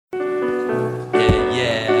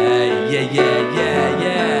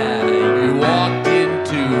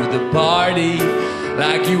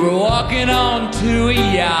like you were walking onto a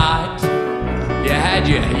yacht. You had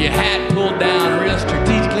your hat pulled down real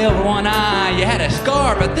strategically over one eye. You had a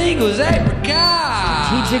scarf, I think it was apricot.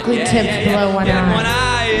 Strategically tipped below one eye. You had one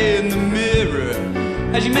eye in the mirror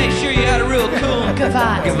as you make sure you had a real cool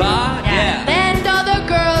Gavotte. Gavotte, yeah. And all the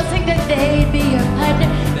girls think that they'd be your partner,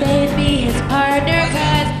 they'd be his partner,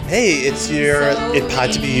 'cause Hey, it's your It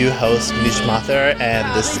Pod to Be You host, Manish Mathur,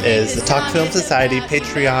 and this is the Talk Film Society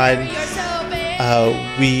Patreon.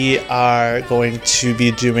 We are going to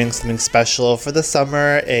be doing something special for the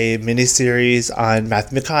summer, a mini-series on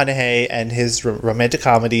Matthew McConaughey and his romantic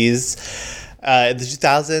comedies. In the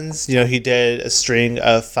 2000s, he did a string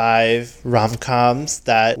of 5 rom-coms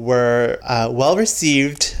that were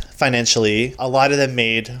well-received financially. A lot of them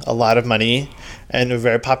made a lot of money and were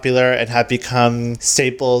very popular and have become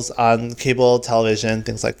staples on cable television,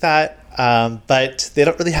 things like that. But they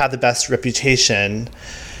don't really have the best reputation.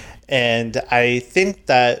 And I think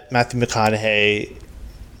that Matthew McConaughey,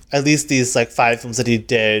 at least these 5 films that he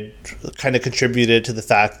did, kind of contributed to the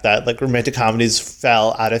fact that romantic comedies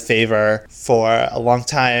fell out of favor for a long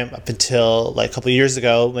time, up until a couple of years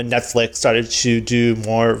ago when Netflix started to do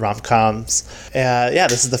more rom-coms.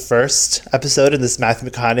 This is the first episode in this Matthew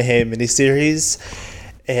McConaughey miniseries.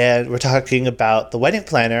 And we're talking about The Wedding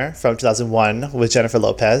Planner from 2001 with Jennifer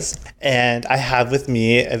Lopez. And I have with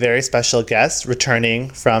me a very special guest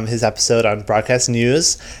returning from his episode on Broadcast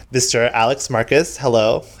News, Mr. Alex Marcus.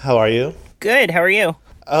 Hello, how are you? Good, how are you?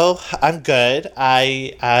 Oh, I'm good.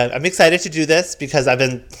 I'm excited to do this because I've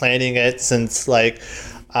been planning it since the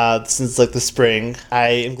spring. I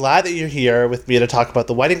am glad that you're here with me to talk about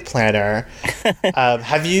The Wedding Planner.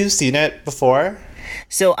 Have you seen it before?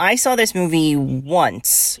 So I saw this movie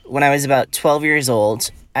once when I was about 12 years old.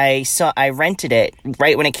 I rented it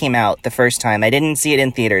right when it came out the first time. I didn't see it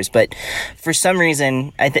in theaters, but for some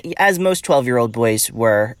reason, as most 12-year-old boys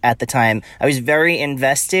were at the time, I was very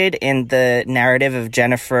invested in the narrative of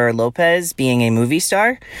Jennifer Lopez being a movie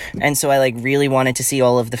star. And so I really wanted to see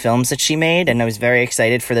all of the films that she made, and I was very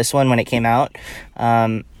excited for this one when it came out.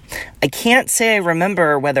 I can't say I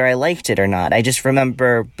remember whether I liked it or not. I just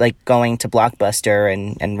remember going to Blockbuster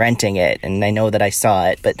and renting it, and I know that I saw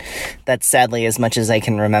it, but that's sadly as much as I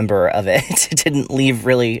can remember of it. It didn't leave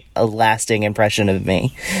really a lasting impression of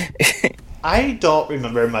me. I don't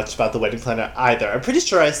remember much about The Wedding Planner either. I'm pretty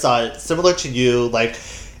sure I saw it similar to you,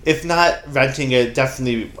 if not renting it,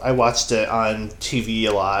 definitely I watched it on TV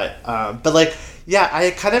a lot.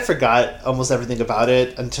 I kind of forgot almost everything about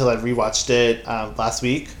it until I rewatched it last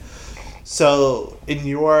week. So, in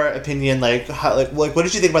your opinion, what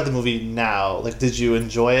did you think about the movie now? Did you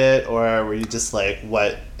enjoy it, or were you just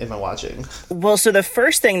what am I watching? Well, so the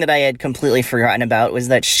first thing that I had completely forgotten about was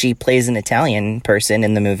that she plays an Italian person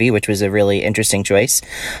in the movie, which was a really interesting choice.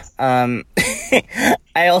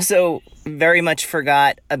 I also very much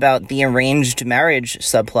forgot about the arranged marriage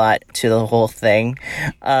subplot to the whole thing.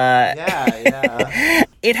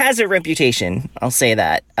 It has a reputation, I'll say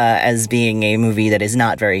that, as being a movie that is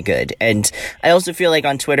not very good. And I also feel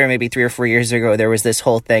on Twitter maybe 3 or 4 years ago, there was this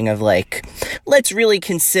whole thing of let's really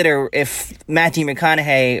consider if Matthew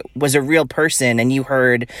McConaughey was a real person and you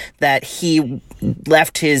heard that he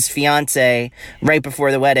left his fiance right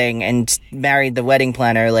before the wedding and married the wedding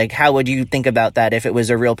planner. How would you think about that if it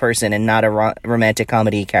was a real person and not a romantic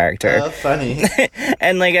comedy character? Oh, funny.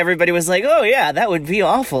 And everybody was oh yeah, that would be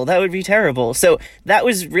awful. That would be terrible. So that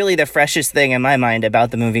was really the freshest thing in my mind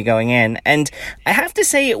about the movie going in. And I have to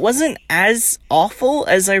say it wasn't as awful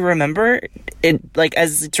as I remember it,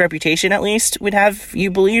 as its reputation at least would have you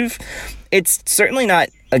believe. It's certainly not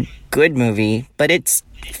a good movie, but it's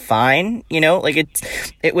fine,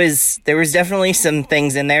 there was definitely some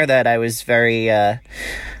things in there that I was very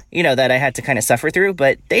that I had to kind of suffer through,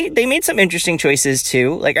 but they made some interesting choices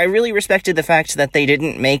too. I really respected the fact that they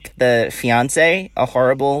didn't make the fiance a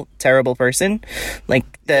horrible, terrible person.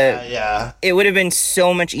 It would have been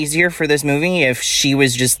so much easier for this movie if she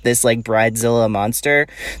was just this bridezilla monster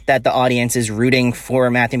that the audience is rooting for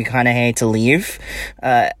Matthew McConaughey to leave.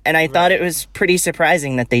 And I thought it was pretty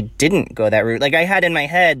surprising that they didn't go that route. I had in my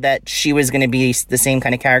head that she was going to be the same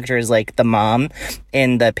kind of character as the mom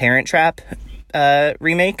in the Parent Trap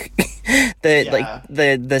remake.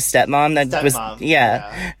 the stepmom that was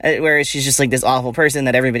where she's just this awful person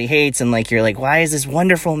that everybody hates, and you're why does this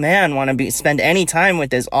wonderful man want to spend any time with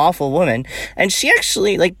this awful woman? And she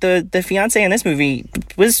actually the fiance in this movie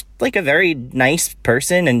was a very nice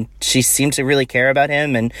person, and she seemed to really care about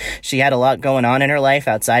him, and she had a lot going on in her life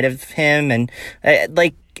outside of him, and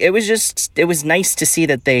it was nice to see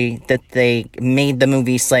that they made the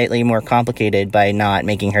movie slightly more complicated by not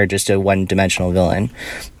making her just a one-dimensional villain.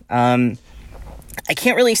 I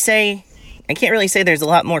can't really say there's a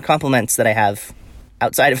lot more compliments that I have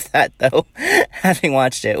outside of that, though, having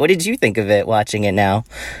watched it. What did you think of it watching it now?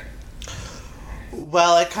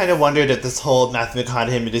 Well, I kind of wondered if this whole Matthew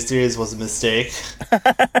McConaughey miniseries was a mistake.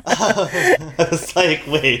 I was like,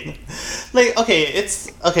 wait. Like, okay,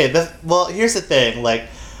 well, here's the thing. Like,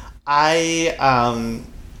 I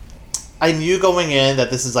knew going in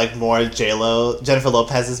that this is, like, more Jennifer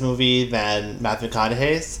Lopez's movie than Matthew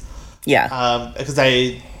McConaughey's. Yeah. Because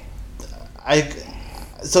I've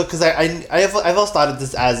always thought of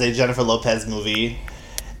this as a Jennifer Lopez movie.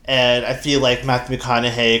 And I feel like Matthew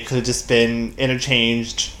McConaughey could have just been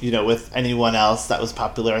interchanged, with anyone else that was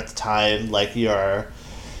popular at the time, like your,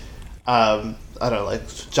 I don't know, like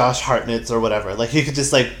Josh Hartnett's or whatever. Like, he could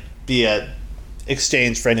just, like, be a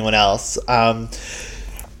exchange for anyone else.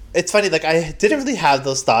 It's funny, like, I didn't really have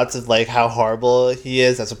those thoughts of, like, how horrible he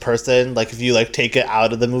is as a person, like, if you, like, take it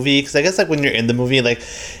out of the movie, because I guess, like, when you're in the movie, like,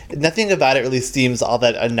 nothing about it really seems all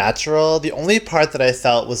that unnatural. The only part that I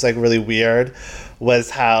felt was, like, really weird was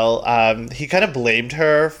how he kind of blamed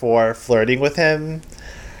her for flirting with him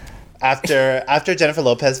after Jennifer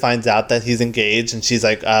Lopez finds out that he's engaged, and she's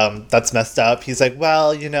like, that's messed up. He's like,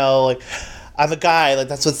 well, like, I'm a guy, like,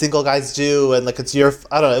 that's what single guys do, and, like, it's your,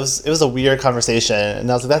 I don't know, it was a weird conversation,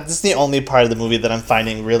 and I was like, this is the only part of the movie that I'm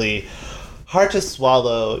finding really hard to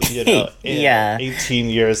swallow, Yeah.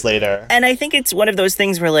 18 years later. And I think it's one of those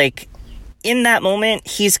things where, like, in that moment,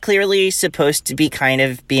 he's clearly supposed to be kind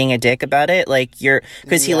of being a dick about it, like,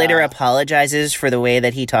 because he later apologizes for the way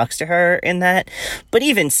that he talks to her in that, but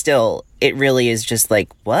even still, it really is just like,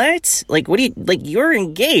 what? Like, what do you, like, you're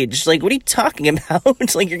engaged, like, what are you talking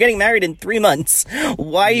about? Like, you're getting married in 3 months.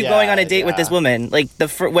 Why are you going on a date with this woman? Like,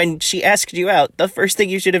 when she asked you out, the first thing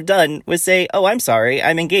you should have done was say, oh, I'm sorry,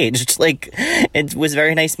 I'm engaged. Like, it was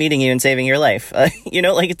very nice meeting you and saving your life. Like,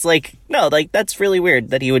 it's like, no, like, that's really weird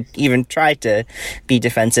that he would even try to be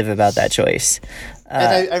defensive about that choice.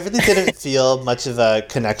 And I really didn't feel much of a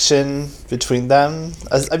connection between them.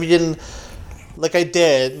 I mean, like, I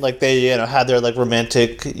did, like, they, had their, like,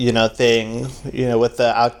 romantic, thing, with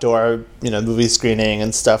the outdoor, movie screening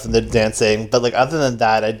and stuff and the dancing. But, like, other than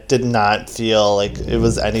that, I did not feel like it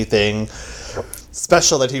was anything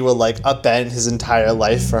special that he would, like, upend his entire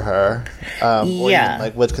life for her. Or even,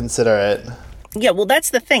 like, would consider it. Yeah, well,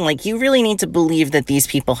 that's the thing. Like, you really need to believe that these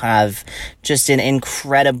people have just an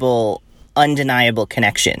incredible, undeniable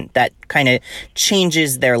connection that kind of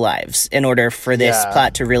changes their lives in order for this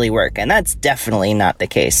plot to really work, and that's definitely not the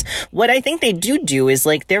case. What I think they do is,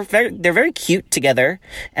 like, they're very cute together,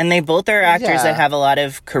 and they both are actors that have a lot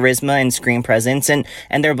of charisma and screen presence, and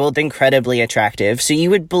they're both incredibly attractive, so you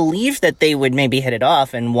would believe that they would maybe hit it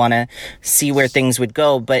off and want to see where things would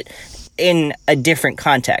go, but in a different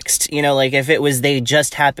context, like, if it was they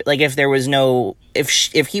just happened, like, if there was no,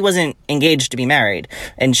 if he wasn't engaged to be married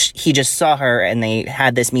and he just saw her and they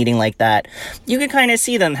had this meeting like that, you could kind of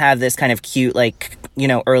see them have this kind of cute, like,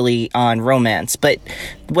 early on romance. But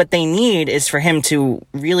what they need is for him to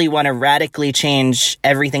really want to radically change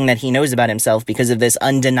everything that he knows about himself because of this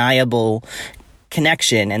undeniable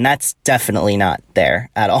connection, and that's definitely not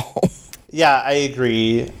there at all. Yeah, I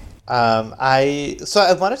agree. I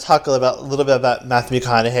want to talk a little bit about Matthew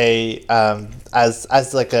McConaughey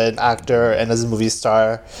as like an actor and as a movie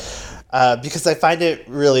star, because I find it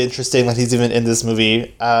really interesting that he's even in this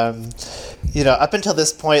movie. Up until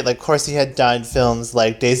this point, like, of course, he had done films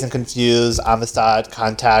like Dazed and Confused, Amistad,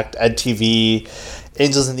 Contact, Ed TV,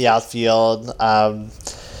 Angels in the Outfield,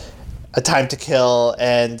 A Time to Kill,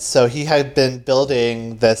 and so he had been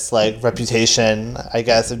building this, like, reputation, I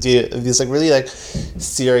guess, of these, like, really, like,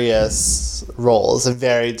 serious roles, and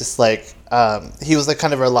very just, like, he was, like,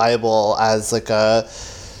 kind of reliable as, like, a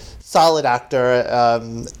solid actor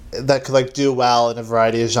that could, like, do well in a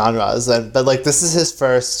variety of genres, but, like, this is his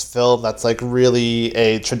first film that's, like, really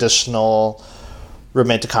a traditional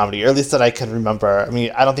romantic comedy, or at least that I can remember. I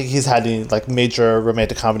mean, I don't think he's had any, like, major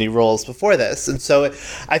romantic comedy roles before this, and so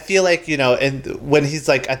I feel like, and when he's,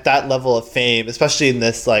 like, at that level of fame, especially in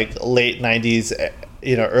this, like, late 90s,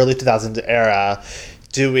 early 2000s era,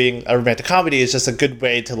 doing a romantic comedy is just a good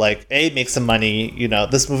way to, like, make some money.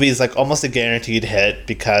 This movie is, like, almost a guaranteed hit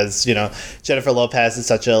because, Jennifer Lopez is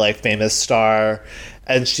such a, like, famous star,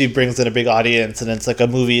 and she brings in a big audience, and it's, like, a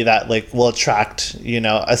movie that, like, will attract,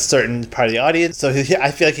 a certain part of the audience. So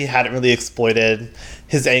I feel like he hadn't really exploited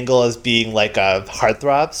his angle as being, like, a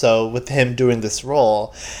heartthrob. So with him doing this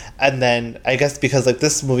role, and then I guess because, like,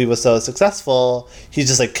 this movie was so successful, he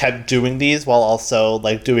just, like, kept doing these while also,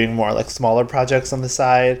 like, doing more, like, smaller projects on the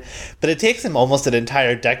side. But it takes him almost an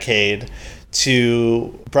entire decade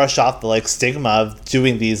to brush off the like stigma of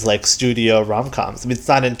doing these like studio rom-coms. I mean, it's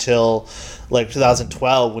not until like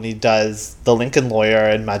 2012 when he does The Lincoln Lawyer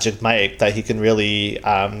and Magic Mike that he can really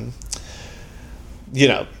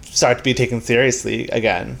start to be taken seriously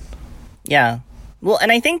again. Yeah. Well,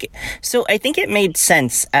 and I think it made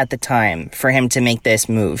sense at the time for him to make this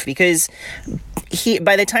move, because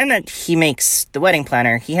by the time that he makes The Wedding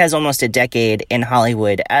Planner, he has almost a decade in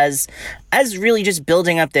Hollywood as really just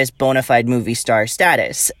building up this bona fide movie star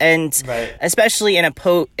status. And right. Especially in a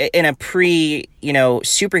pre,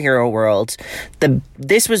 superhero world,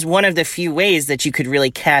 this was one of the few ways that you could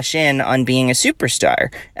really cash in on being a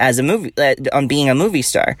superstar on being a movie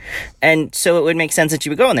star. And so it would make sense that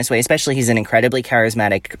you would go in this way, especially he's an incredibly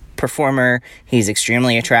charismatic performer. He's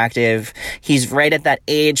extremely attractive. He's right at that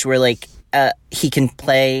age where like, he can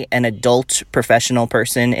play an adult professional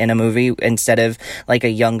person in a movie instead of like a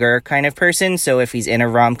younger kind of person. So if he's in a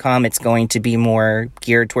rom-com, it's going to be more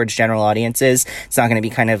geared towards general audiences. It's not going to be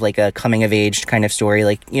kind of like a coming of age kind of story.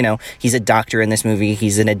 Like, he's a doctor in this movie.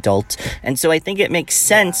 He's an adult. And so I think it makes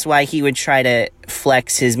sense why he would try to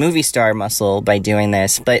flex his movie star muscle by doing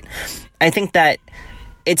this. But I think that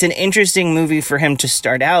it's an interesting movie for him to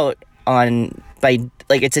start out on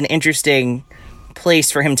it's an interesting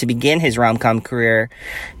place for him to begin his rom-com career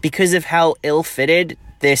because of how ill-fitted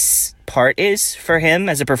this part is for him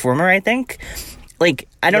as a performer. I think, like,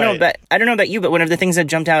 I don't know about you, but one of the things that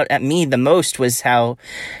jumped out at me the most was how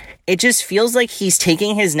it just feels like he's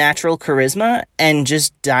taking his natural charisma and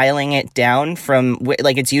just dialing it down from,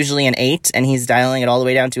 like, it's usually an 8, and he's dialing it all the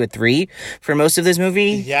way down to a 3 for most of this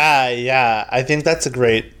movie. Yeah. I think that's a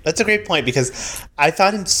great point, because I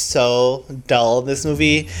found him so dull in this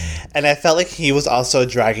movie, and I felt like he was also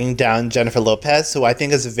dragging down Jennifer Lopez, who I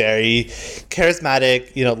think is a very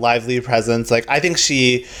charismatic, lively presence. Like, I think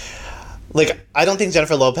I don't think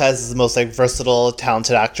Jennifer Lopez is the most, like, versatile,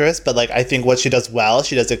 talented actress, but, like, I think what she does well,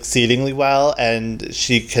 she does exceedingly well, and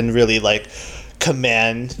she can really, like,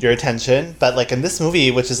 command your attention. But, like, in this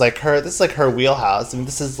movie, which is, like, her wheelhouse, I mean,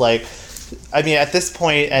 at this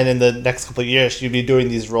point and in the next couple of years, she'd be doing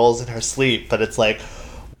these roles in her sleep, but it's, like,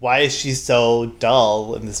 why is she so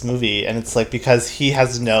dull in this movie? And it's, like, because he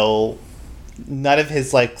has none of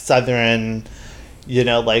his, like, Southern,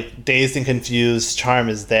 like, dazed and confused charm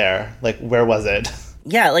is there. Like, where was it?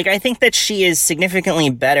 Yeah, like, I think that she is significantly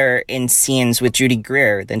better in scenes with Judy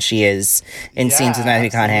Greer than she is in scenes with Matthew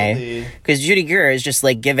McConaughey. Because Judy Greer is just,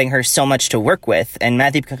 like, giving her so much to work with, and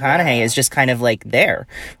Matthew McConaughey is just kind of, like, there.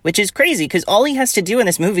 Which is crazy, because all he has to do in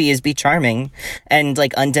this movie is be charming and,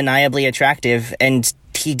 like, undeniably attractive, and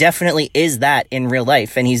he definitely is that in real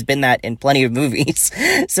life, and he's been that in plenty of movies.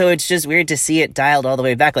 So it's just weird to see it dialed all the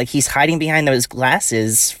way back. Like, he's hiding behind those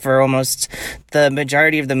glasses for almost the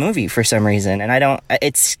majority of the movie for some reason. And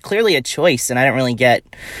it's clearly a choice, and I don't really get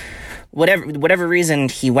whatever reason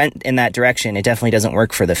he went in that direction. It definitely doesn't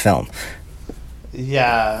work for the film.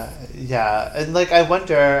 Yeah. And, like, I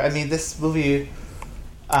wonder, I mean, this movie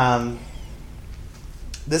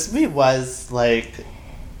was, like,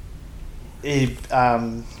 I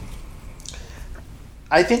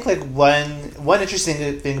think, like, one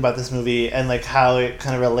interesting thing about this movie, and, like, how it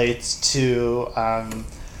kind of relates to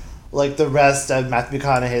like the rest of Matthew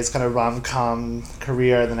McConaughey's kind of rom-com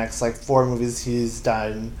career, the next, like, 4 movies he's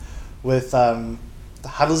done with How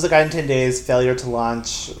to Lose a Guy in 10 Days, Failure to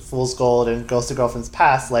Launch, Fool's Gold, and Ghost of Girlfriend's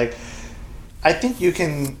Past. Like, I think you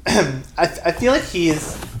can I feel like he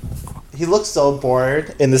looks so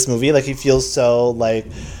bored in this movie. Like, he feels so like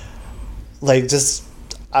just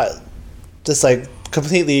like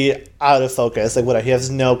completely out of focus. Like, whatever, he has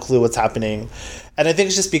no clue what's happening. And I think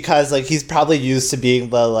it's just because, like, he's probably used to being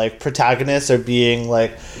the, like, protagonist, or being,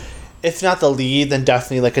 like, if not the lead, then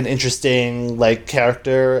definitely, like, an interesting, like,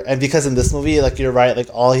 character. And because in this movie, like, you're right, like,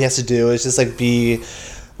 all he has to do is just, like, be,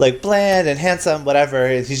 like, bland and handsome, whatever.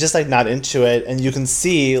 And he's just, like, not into it. And you can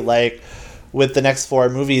see, like, with the next 4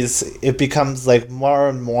 movies, it becomes, like, more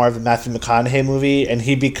and more of a Matthew McConaughey movie, and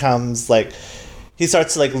he becomes, like, he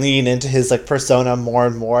starts to, like, lean into his, like, persona more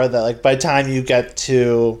and more, that, like, by the time you get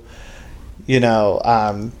to,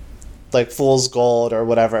 like, Fool's Gold or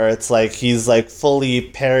whatever, it's like he's, like, fully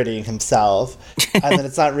parodying himself. And then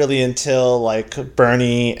it's not really until, like,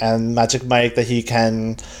 Bernie and Magic Mike that he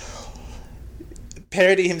can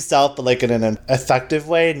parody himself, but, like, in an effective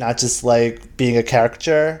way, not just, like, being a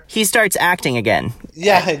caricature. He starts acting again.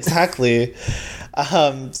 Yeah, exactly.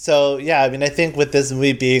 So, yeah, I mean, I think with this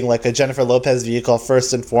movie being, like, a Jennifer Lopez vehicle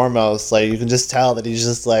first and foremost, like, you can just tell that he's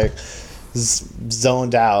just, like,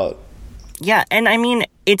 zoned out. Yeah, and I mean,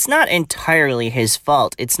 it's not entirely his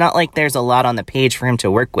fault. It's not like there's a lot on the page for him to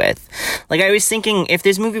work with. Like, I was thinking, if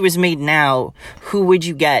this movie was made now, who would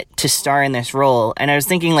you get to star in this role? And I was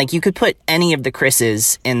thinking, like, you could put any of the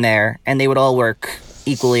Chris's in there, and they would all work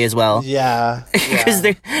equally as well. Yeah. Because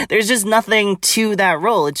there's just nothing to that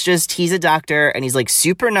role. It's just he's a doctor, and he's, like,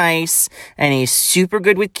 super nice, and he's super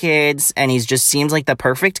good with kids, and he's just seems like the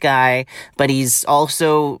perfect guy, but he's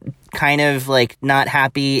also kind of like not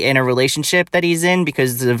happy in a relationship that he's in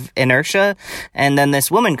because of inertia. And then this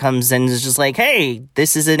woman comes and is just like, hey,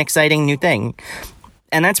 this is an exciting new thing.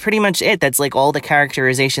 And that's pretty much it. That's like all the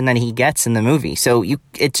characterization that he gets in the movie. So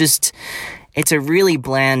it's a really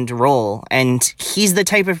bland role. And he's the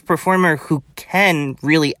type of performer who can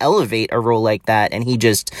really elevate a role like that. And he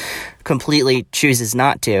just completely chooses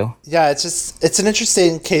not to. Yeah, it's an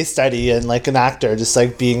interesting case study and like an actor just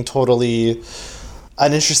like being totally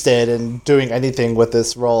uninterested in doing anything with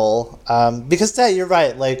this role, because yeah, you're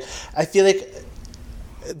right. Like, I feel like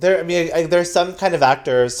there's some kind of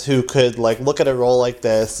actors who could like look at a role like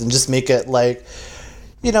this and just make it like,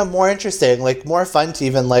 you know, more interesting, like more fun to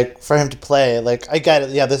even like for him to play. Like, I get it.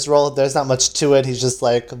 Yeah, this role, there's not much to it. He's just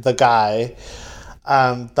like the guy.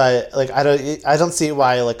 But like, I don't see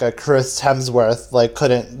why like a Chris Hemsworth like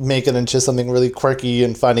couldn't make it into something really quirky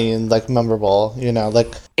and funny and like memorable, you know,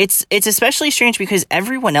 like it's especially strange because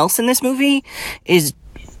everyone else in this movie is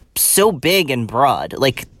so big and broad.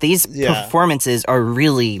 Like, these performances are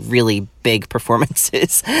really, really big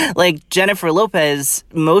performances. Like, Jennifer Lopez,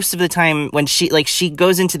 most of the time when she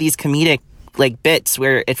goes into these comedic like bits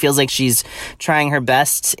where it feels like she's trying her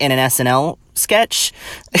best in an SNL sketch.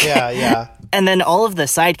 Yeah. And then all of the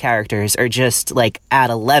side characters are just like at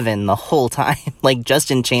 11 the whole time. Like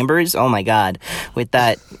Justin Chambers, oh my god, with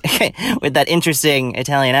that with that interesting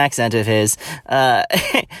Italian accent of his.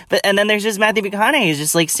 And then there's just Matthew McConaughey who's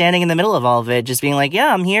just like standing in the middle of all of it, just being like,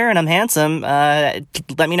 yeah, I'm here and I'm handsome.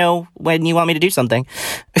 Let me know when you want me to do something.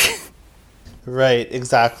 Right,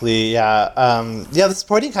 exactly. Yeah. The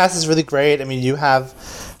supporting cast is really great. I mean, you have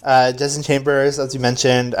Justin Chambers, as you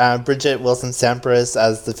mentioned, Bridget Wilson-Sampras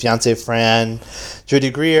as the fiancée Fran,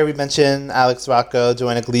 Judy Greer, we mentioned, Alex Rocco,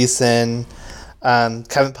 Joanna Gleason,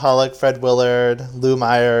 Kevin Pollak, Fred Willard, Lou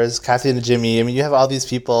Myers, Kathy Najimy. I mean, you have all these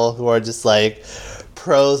people who are just like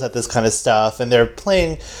pros at this kind of stuff, and they're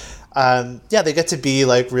playing. They get to be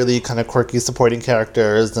like really kind of quirky supporting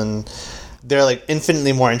characters, and they're like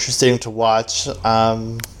infinitely more interesting to watch.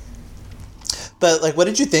 But like, what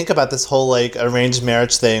did you think about this whole like arranged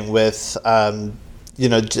marriage thing with,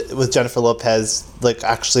 with Jennifer Lopez, like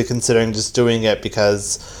actually considering just doing it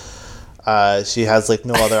because she has like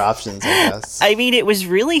no other options, I guess? I mean, it was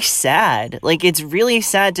really sad. Like, it's really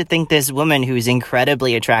sad to think this woman who's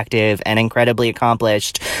incredibly attractive and incredibly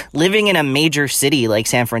accomplished, living in a major city like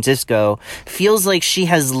San Francisco, feels like she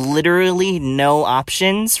has literally no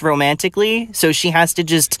options romantically. So she has to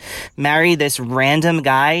just marry this random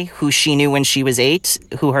guy who she knew when she was 8,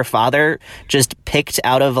 who her father just picked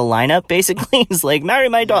out of a lineup, basically. He's like, marry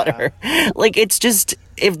my daughter. Yeah. Like, it's just,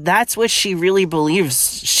 if that's what she really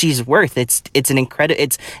believes she's worth,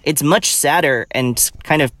 it's much sadder and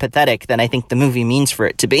kind of pathetic than I think the movie means for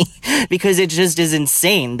it to be, because it just is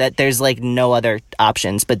insane that there's like no other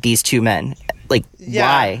options but these two men. Like,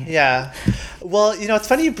 why? Yeah. Well, it's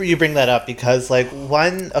funny you bring that up because like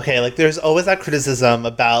there's always that criticism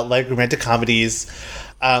about like romantic comedies.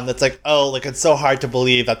 That's like, oh, like it's so hard to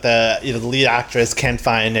believe that the lead actress can't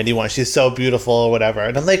find anyone. She's so beautiful or whatever.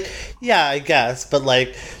 And I'm like, yeah, I guess, but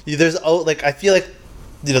like I feel like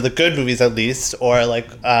the good movies at least, or like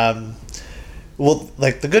the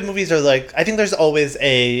good movies are like, I think there's always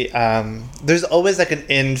like an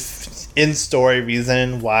in story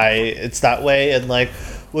reason why it's that way. And like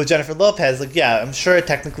with Jennifer Lopez, like, yeah, I'm sure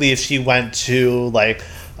technically if she went to like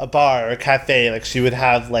a bar or a cafe, like she would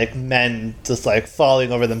have like men just like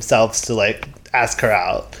falling over themselves to like ask her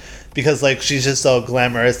out, because like she's just so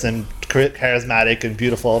glamorous and charismatic and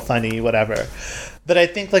beautiful, funny, whatever. But I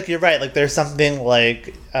think like you're right, like there's something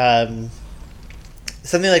like inside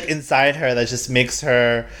her that just makes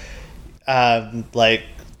her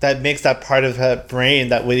that makes that part of her brain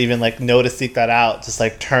that would even like know to seek that out just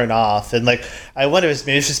like turn off. And like I wonder if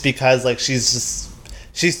maybe it's just because like she's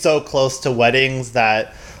so close to weddings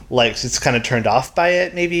that like she's kind of turned off by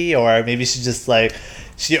it, maybe, or maybe she just like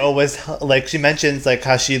she always like she mentions like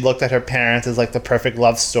how she looked at her parents as like the perfect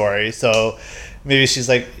love story, so maybe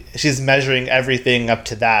she's measuring everything up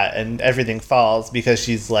to that and everything falls because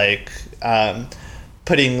she's like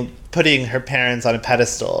putting her parents on a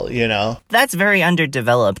pedestal, That's very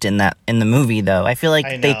underdeveloped in the movie, though. I feel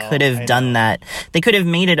like they could have done that. They could have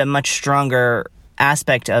made it a much stronger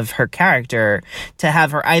aspect of her character to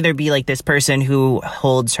have her either be like this person who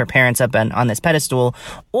holds her parents up on this pedestal,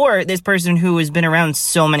 or this person who has been around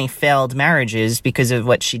so many failed marriages because of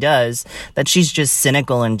what she does that she's just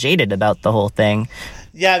cynical and jaded about the whole thing.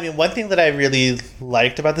 Yeah, I mean, one thing that I really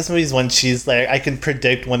liked about this movie is when she's like, I can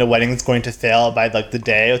predict when a wedding is going to fail by like the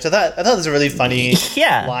day, which I thought was a really funny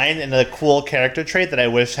line and a cool character trait that I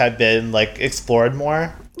wish had been like explored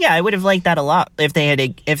more. Yeah, I would have liked that a lot if they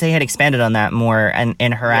had expanded on that more and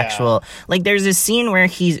in her actual, like, there's this scene where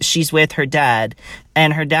she's with her dad,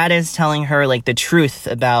 and her dad is telling her like the truth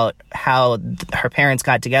about how her parents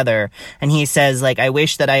got together, and he says like, I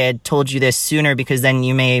wish that I had told you this sooner because then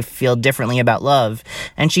you may feel differently about love.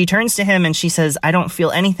 And she turns to him and she says, I don't feel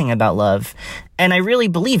anything about love. And I really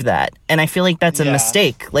believe that. And I feel like that's a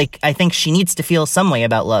mistake. Like, I think she needs to feel some way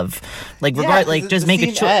about love. Like, just make a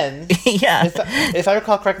choice. Yeah. If I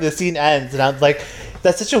recall correctly, the scene ends, and I'm like,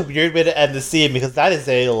 that's such a weird way to end the scene, because that is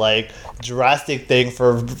a, like, drastic thing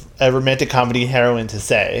for a romantic comedy heroine to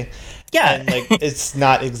say. Yeah. And, like, it's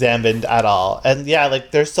not examined at all. And, yeah, like,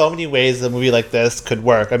 there's so many ways a movie like this could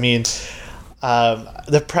work. I mean,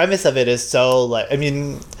 the premise of it is so, like, I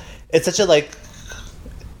mean, it's such a, like,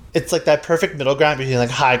 it's like that perfect middle ground between like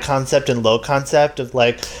high concept and low concept of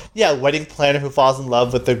like, yeah, wedding planner who falls in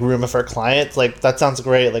love with the groom of her client. Like, that sounds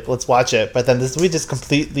great. Like, let's watch it. But then this movie just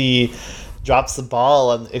completely drops the ball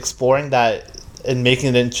on exploring that and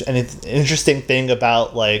making it an interesting thing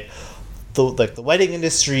about like the wedding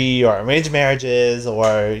industry or arranged marriages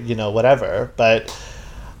or, you know, whatever. But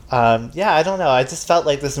yeah, I don't know. I just felt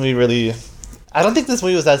like this movie really, I don't think this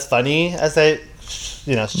movie was as funny as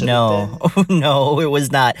No, it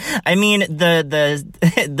was not. I mean,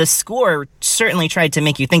 the score certainly tried to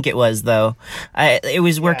make you think it was, though. It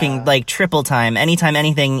was working like triple time. Anytime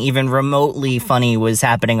anything even remotely funny was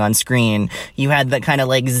happening on screen, you had that kind of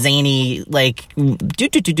like zany, like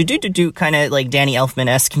do kind of like Danny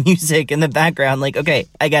Elfman-esque music in the background. Like, okay,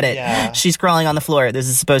 I get it. Yeah. She's crawling on the floor. This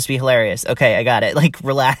is supposed to be hilarious. Okay, I got it. Like,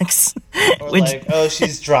 relax. Or like, oh,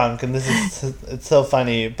 she's drunk, and it's so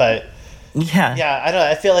funny, but. Yeah, I don't know.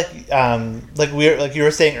 I feel like you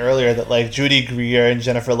were saying earlier that like Judy Greer and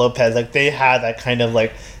Jennifer Lopez, like they had that kind of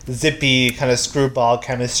like zippy kind of screwball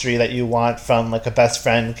chemistry that you want from like a best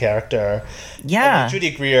friend character. Yeah. And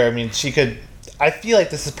Judy Greer, I mean, I feel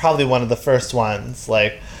like this is probably one of the first ones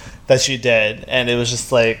like that she did, and it was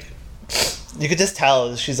just like you could just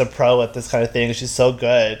tell she's a pro at this kind of thing. She's so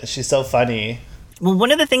good. She's so funny. Well,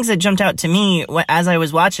 one of the things that jumped out to me as I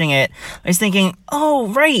was watching it, I was thinking, oh,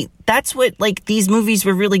 right, that's what, like, these movies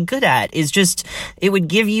were really good at, is just, it would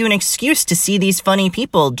give you an excuse to see these funny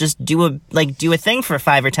people just do a thing for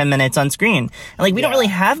 5 or 10 minutes on screen. And, like, we don't really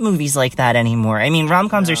have movies like that anymore. I mean,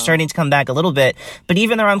 rom-coms are starting to come back a little bit, but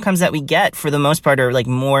even the rom-coms that we get, for the most part, are, like,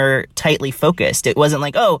 more tightly focused. It wasn't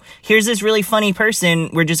like, oh, here's this really funny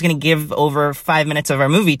person, we're just gonna give over 5 minutes of our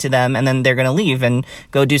movie to them, and then they're gonna leave and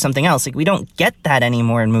go do something else. Like, we don't get that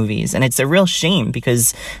anymore in movies, and it's a real shame,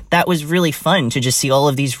 because that was really fun to just see all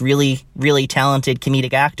of these really, really talented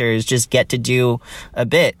comedic actors just get to do a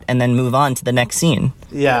bit and then move on to the next scene.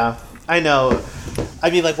 Yeah, I know. I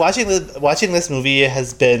mean, like, watching this movie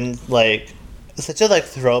has been like such a like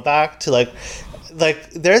throwback to like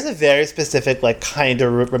there's a very specific like kind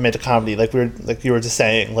of romantic comedy like you were just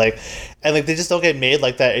saying, like, and like they just don't get made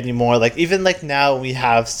like that anymore. Like, even like now we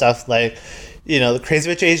have stuff like, you know, the Crazy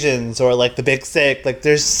Rich Asians or like The Big Sick. Like,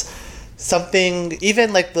 there's something,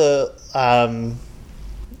 even like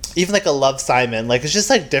even like a Love, Simon, like it's just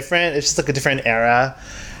like different. It's just like a different era.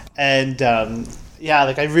 And yeah,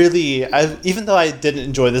 like I even though I didn't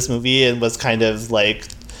enjoy this movie and was kind of like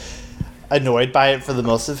annoyed by it for the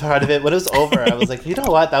most part of it, when it was over, I was like, you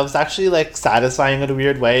know what, that was actually like satisfying in a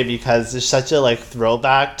weird way, because there's such a like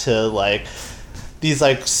throwback to like these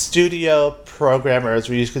like studio programmers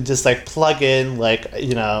where you could just like plug in like,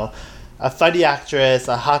 you know, a funny actress,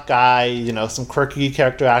 a hot guy, you know, some quirky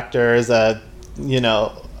character actors, a, you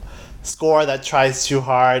know, score that tries too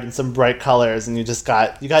hard and some bright colors, and you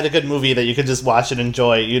got a good movie that you could just watch and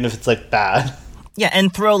enjoy, even if it's like bad. Yeah,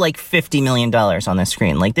 and throw like $50 million on the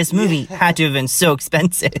screen. Like, this movie had to have been so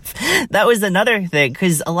expensive. That was another thing,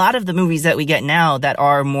 because a lot of the movies that we get now that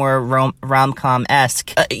are more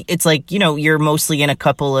rom-com-esque, it's like, you know, you're mostly in a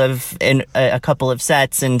couple of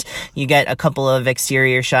sets, and you get a couple of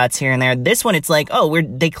exterior shots here and there. This one, it's like, oh,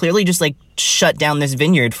 they clearly just like shut down this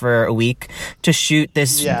vineyard for a week to shoot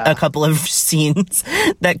a couple of scenes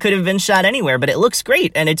that could have been shot anywhere, but it looks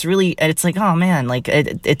great, and it's like, oh man, like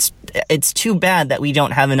it's too bad that we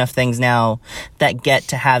don't have enough things now that get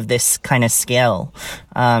to have this kind of scale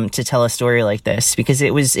to tell a story like this, because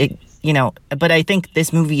you know, but I think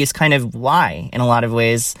this movie is kind of why, in a lot of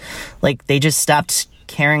ways. Like, they just stopped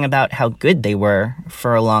caring about how good they were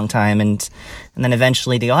for a long time, and then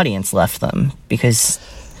eventually the audience left them because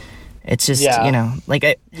it's just, you know, like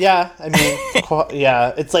it's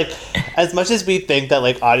like, as much as we think that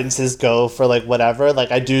like audiences go for like whatever,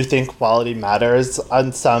 like I do think quality matters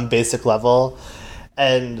on some basic level.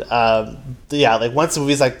 And like once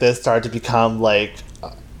movies like this started to become like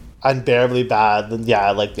unbearably bad, then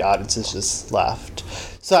like the audiences just left.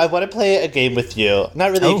 So I want to play a game with you.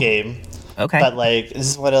 Not really a game. Okay. But like, I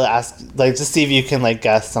just want to ask, like, just see if you can like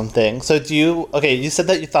guess something. So you said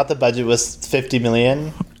that you thought the budget was 50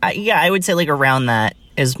 million? I would say like around that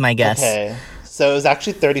is my guess. Okay. So it was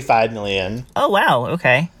actually 35 million. Oh, wow.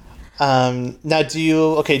 Okay. Now do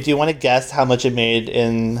you want to guess how much it made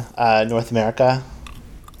in North America?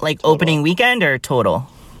 Like total. Opening weekend or total?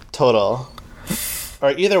 Total. Or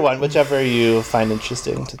either one, whichever you find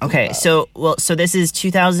interesting to think about. So this is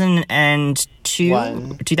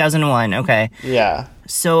 2002? 2001, okay. Yeah.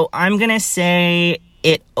 So I'm going to say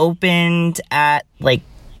it opened at like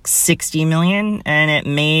 60 million and it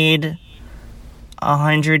made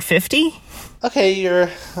 150? Okay, you're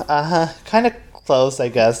kind of close, I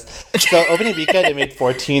guess. So opening weekend, it made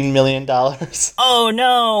 $14 million. Oh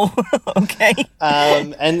no! Okay.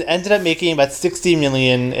 And ended up making about $60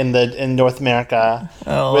 million in North America.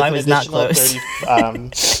 Oh, I was not close.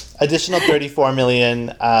 Additional $34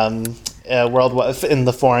 million worldwide in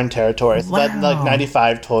the foreign territories. Wow. But like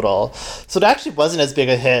 95 total. So it actually wasn't as big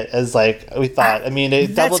a hit as like we thought. I mean,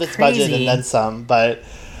 it doubled its budget and then some. But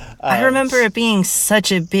I remember it being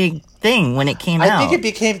such a big thing when it came out. I think it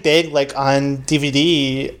became big like on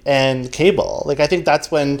DVD and cable. Like I think that's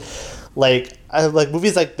when like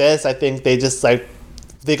movies like this, I think they just like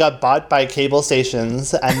they got bought by cable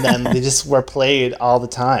stations and then they just were played all the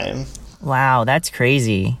time. Wow, that's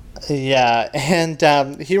crazy. Yeah,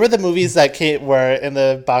 and here were the movies that were in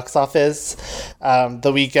the box office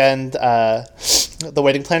the weekend The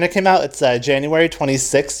Wedding Planner came out. It's January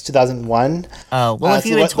 26, 2001. Oh, well, if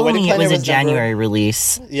you had told me it was a January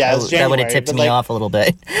release, yeah, it was January, that would have tipped me off a little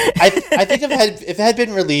bit. I think if it had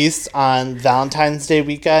been released on Valentine's Day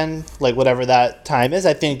weekend, like whatever that time is,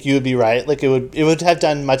 I think you would be right. Like it would have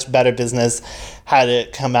done much better business had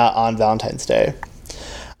it come out on Valentine's Day.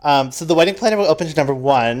 So The Wedding Planner opened to number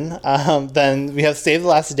 1. Then we have Save the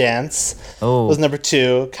Last Dance. Oh, was number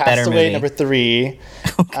 2. Castaway number 3.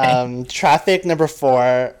 Okay. Traffic number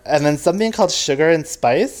 4, and then something called Sugar and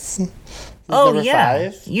Spice. Number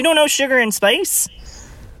 5. You don't know Sugar and Spice?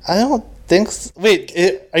 I don't think so. Wait,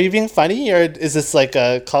 are you being funny, or is this like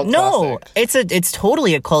a cult classic? No, it's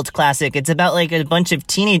totally a cult classic. It's about like a bunch of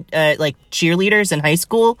teenage like cheerleaders in high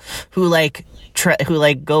school who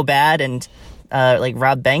go bad and like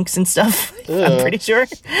rob banks and stuff. I'm pretty sure.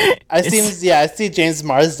 I see James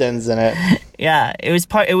Marsden's in it. Yeah, it was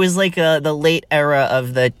like the late era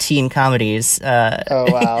of the teen comedies.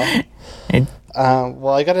 Oh wow.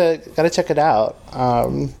 Well, I gotta check it out.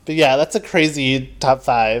 But yeah, that's a crazy top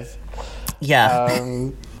 5.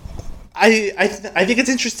 Yeah. I think it's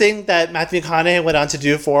interesting that Matthew McConaughey went on to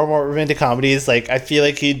do 4 more romantic comedies. Like I feel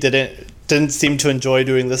like he didn't seem to enjoy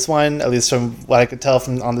doing this one, at least from what I could tell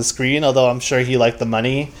from on the screen, although I'm sure he liked the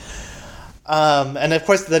money. And of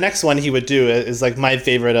course the next one he would do is like my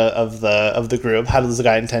favorite of the group, How to Lose a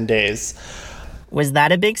Guy in 10 Days. Was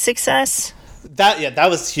that a big success? That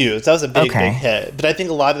was huge. That was a big hit. But I think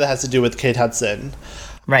a lot of that has to do with Kate Hudson.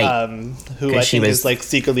 Right. Who I think is like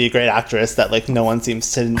secretly a great actress that like no one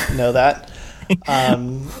seems to know that.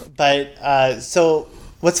 So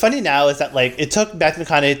what's funny now is that like it took Matthew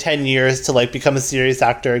McConaughey 10 years to like become a serious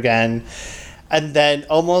actor again, and then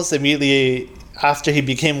almost immediately after he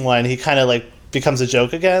became one, he kind of like becomes a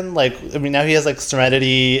joke again. Like I mean, now he has like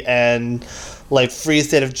Serenity and like Free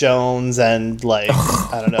State of Jones and like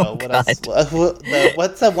I don't know what else.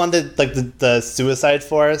 What's that one that like the Suicide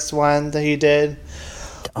Forest one that he did?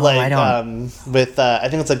 I don't. With I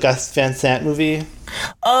think it's a Gus Van Sant movie.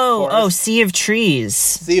 Sea of Trees.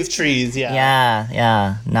 Sea of Trees, yeah.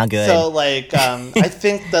 Yeah, not good. So like I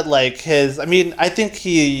think that like I think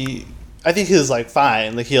he was like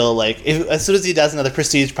fine. Like he'll like as soon as he does another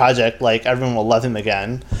prestige project, like everyone will love him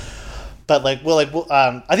again. But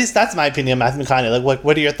at least that's my opinion, Matthew McConaughey. Like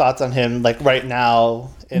what are your thoughts on him like right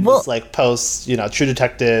now in this like post, True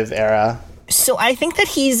Detective era? So I think that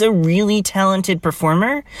he's a really talented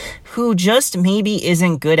performer who just maybe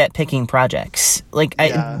isn't good at picking projects. Like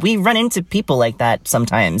we run into people like that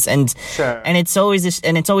sometimes, and sure. and it's always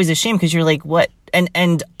a shame because you're like, what?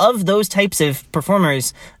 and of those types of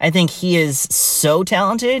performers, I think he is so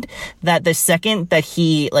talented that the second that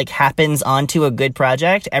he like happens onto a good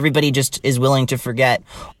project, everybody just is willing to forget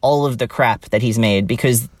all of the crap that he's made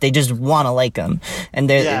because they just want to like him. And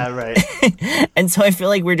right. And so I feel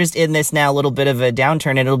like we're just in this now little bit of a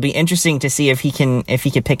downturn, and it'll be interesting to see if he can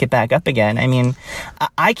pick it back up again. I mean,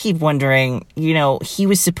 I keep wondering, you know, he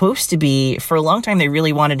was supposed to be, for a long time they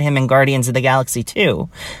really wanted him in Guardians of the Galaxy 2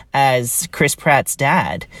 as Chris Pratt's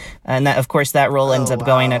dad, and that, of course, that role ends up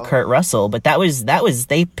going to Kurt Russell. But that was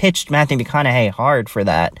they pitched Matthew McConaughey hard for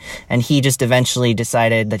that, and he just eventually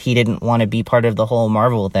decided that he didn't want to be part of the whole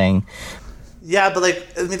Marvel thing. Yeah, but like,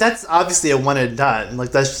 I mean, that's obviously a one and done.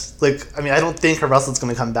 Like, that's just, like, I mean, I don't think Kurt Russell's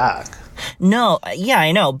going to come back. No, yeah,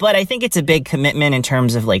 I know, but I think it's a big commitment in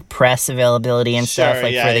terms of like press availability and stuff,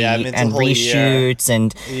 like for the and reshoots,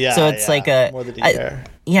 and so it's like more than a year.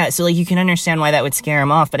 Yeah, so like you can understand why that would scare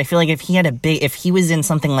him off, but I feel like if he was in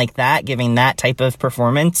something like that, giving that type of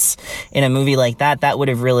performance in a movie like that, that would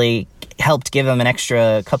have really helped give him an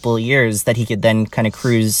extra couple of years that he could then kind of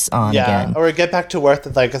cruise on again. Or get back to work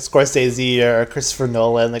with like a Scorsese or a Christopher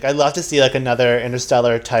Nolan. Like, I'd love to see like another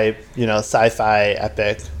Interstellar type, you know, sci-fi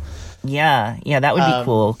epic. Yeah, that would be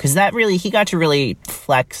cool, because he got to really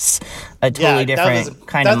flex a totally different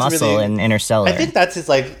kind of muscle in Interstellar. I think that's his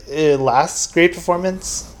like last great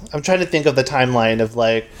performance. I'm trying to think of the timeline of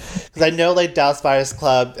like, because I know like Dallas Buyers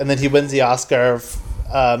Club, and then he wins the Oscar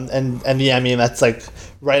and the Emmy, and that's like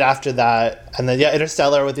right after that, and then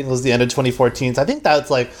Interstellar I think was the end of 2014. So I think that's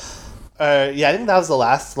like, I think that was the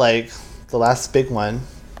last big one,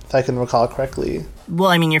 if I can recall correctly. Well,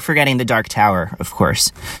 I mean, you're forgetting The Dark Tower, of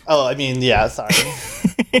course. Oh, I mean, yeah, sorry.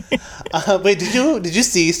 Wait, did you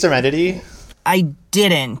see Serenity? I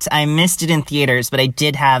didn't. I missed it in theaters, but I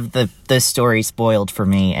did have the story spoiled for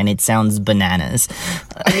me, and it sounds bananas.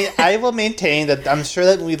 I mean, I will maintain that I'm sure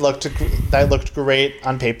that that looked great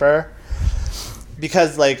on paper,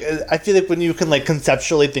 because like I feel like when you can like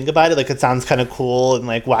conceptually think about it, like it sounds kind of cool and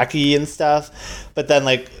like wacky and stuff, but then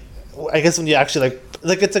like I guess when you actually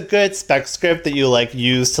like it's a good spec script that you like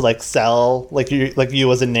use to like sell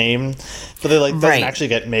you as a name, but it like doesn't actually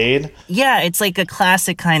get made. Yeah, it's like a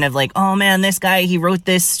classic kind of like, oh man, this guy, he wrote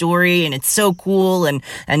this story and it's so cool, and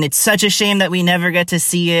it's such a shame that we never get to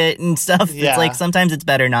see it and stuff. Yeah. It's like sometimes it's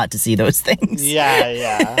better not to see those things.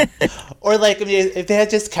 Yeah. Or like, I mean, if they had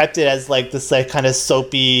just kept it as like this like kind of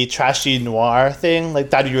soapy, trashy noir thing, like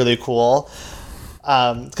that'd be really cool.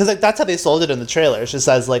 Because like that's how they sold it in the trailers, just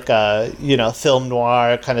as like a, you know, film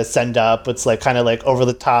noir kind of send up. It's like kind of like over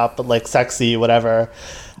the top but like sexy, whatever.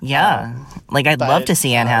 Yeah, like I'd love to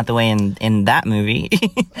see Anne Hathaway in that movie.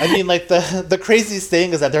 I mean, like the craziest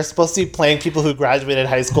thing is that they're supposed to be playing people who graduated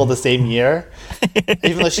high school the same year,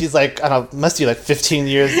 even though she's like, I don't know, must be like 15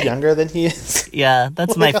 years younger than he is. Yeah,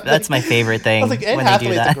 that's my favorite thing. I was like, Anne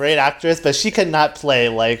Hathaway's a great actress, but she cannot play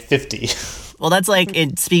like 50. Well, that's like,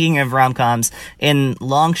 speaking of rom-coms, in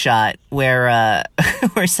Long Shot, where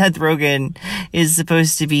Seth Rogen is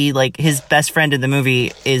supposed to be, like, his best friend in the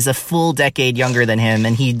movie is a full decade younger than him,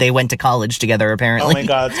 and they went to college together, apparently. Oh my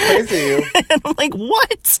god, it's crazy. And I'm like,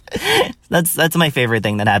 what? That's my favorite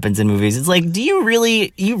thing that happens in movies. It's like, do you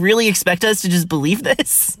really expect us to just believe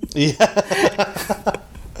this? Yeah.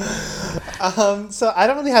 So I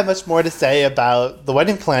don't really have much more to say about The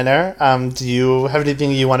Wedding Planner. Do you have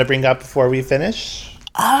anything you want to bring up before we finish?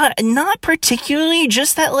 Not particularly,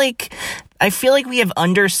 just that, like, I feel like we have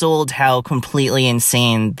undersold how completely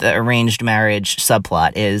insane the arranged marriage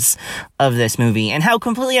subplot is of this movie, and how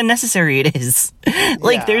completely unnecessary it is.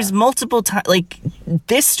 Like, there's multiple times, like,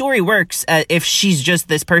 this story works if she's just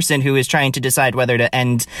this person who is trying to decide whether to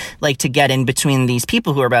end, like, to get in between these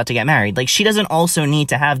people who are about to get married. Like, she doesn't also need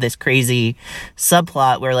to have this crazy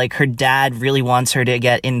subplot where, like, her dad really wants her to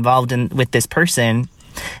get involved with this person.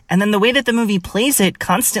 And then the way that the movie plays it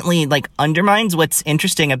constantly, like, undermines what's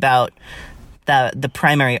interesting about the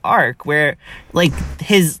primary arc, where like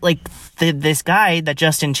this guy that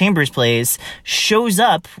Justin Chambers plays shows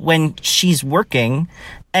up when she's working,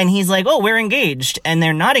 and he's like, oh, we're engaged, and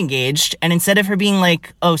they're not engaged. And instead of her being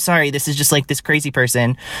like, oh, sorry, this is just like this crazy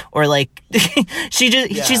person, or like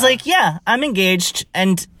she's like, yeah, I'm engaged.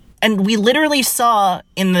 And we literally saw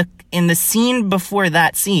in the scene before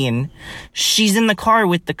that scene, she's in the car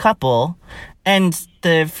with the couple, And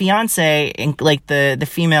the fiance, like the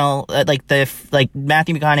female, like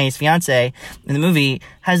Matthew McConaughey's fiance in the movie,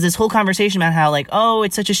 has this whole conversation about how like, oh,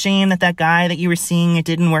 it's such a shame that guy that you were seeing, it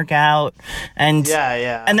didn't work out. And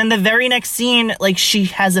yeah. And then the very next scene, like, she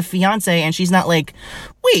has a fiance and she's not like,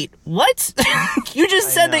 wait, what? You just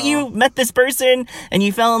said that you met this person and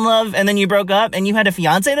you fell in love and then you broke up and you had a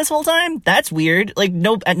fiance this whole time? That's weird. Like,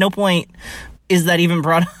 at no point is that even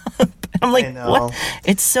brought up. I'm like, what?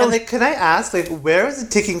 It's so... And, like, can I ask, like, where was the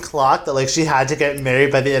ticking clock that, like, she had to get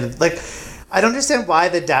married by the end of... Like, I don't understand why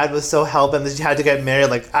the dad was so hell-bent that she had to get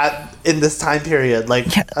married, like, in this time period. Like,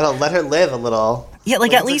 I don't know, let her live a little. Yeah,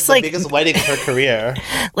 like at least, like... the biggest wedding of her career.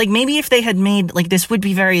 Like, maybe if they had made... Like, this would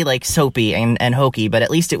be very, like, soapy and hokey, but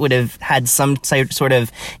at least it would have had some sort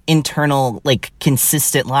of internal, like,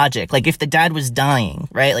 consistent logic. Like, if the dad was dying,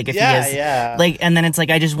 right? Like, if he has... Yeah. Like, and then it's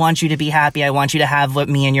like, I just want you to be happy. I want you to have what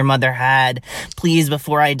me and your mother had. Please,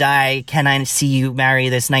 before I die, can I see you marry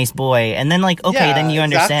this nice boy? And then, like, okay, then you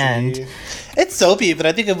understand. Exactly. It's soapy, but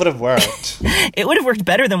I think it would have worked. It would have worked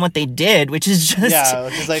better than what they did, which is just...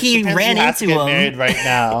 which is like, he ran into him. Married right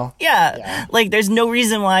now. Yeah. Like, there's no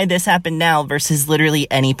reason why this happened now versus literally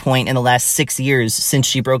any point in the last 6 years since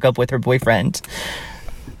she broke up with her boyfriend.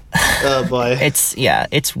 Oh boy.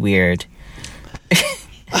 It's weird.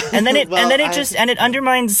 And then it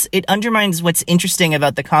undermines what's interesting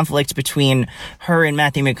about the conflict between her and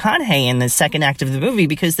Matthew McConaughey in the second act of the movie,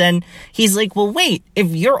 because then he's like, well, wait, if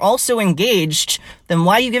you're also engaged, then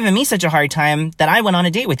why are you giving me such a hard time that I went on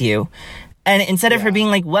a date with you? And instead of her being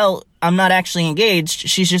like, well, I'm not actually engaged,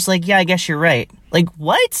 she's just like, yeah, I guess you're right. Like,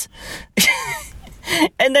 what?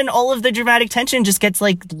 And then all of the dramatic tension just gets,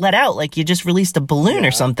 like, let out, like you just released a balloon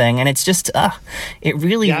or something, and it's just, it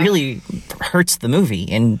really hurts the movie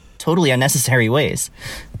in totally unnecessary ways.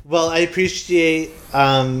 Well, I appreciate,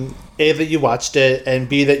 A, that you watched it, and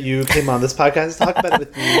B, that you came on this podcast to talk about it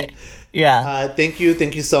with me. Yeah. Thank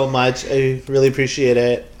you so much. I really appreciate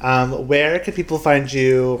it. Where can people find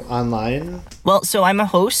you online? Well, so I'm a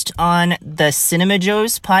host on the Cinema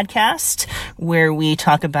Joes podcast, where we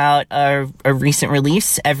talk about a recent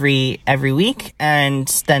release every week, and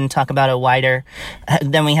then talk about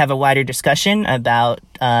then we have a wider discussion about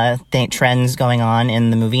trends going on in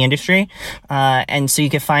the movie industry. And so you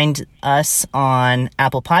can find us on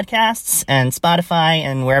Apple Podcasts and Spotify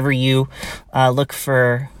and wherever you look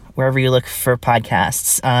for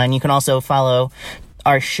podcasts. And you can also follow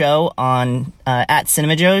our show on at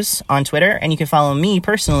Cinema Joes on Twitter, and you can follow me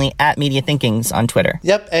personally at Media Thinkings on Twitter.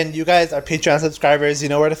 Yep, and you guys are Patreon subscribers. You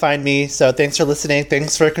know where to find me. So thanks for listening.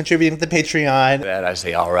 Thanks for contributing to the Patreon. That I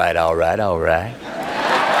say, all right. And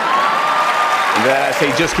that I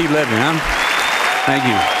say, just keep living, huh? Thank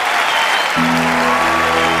you.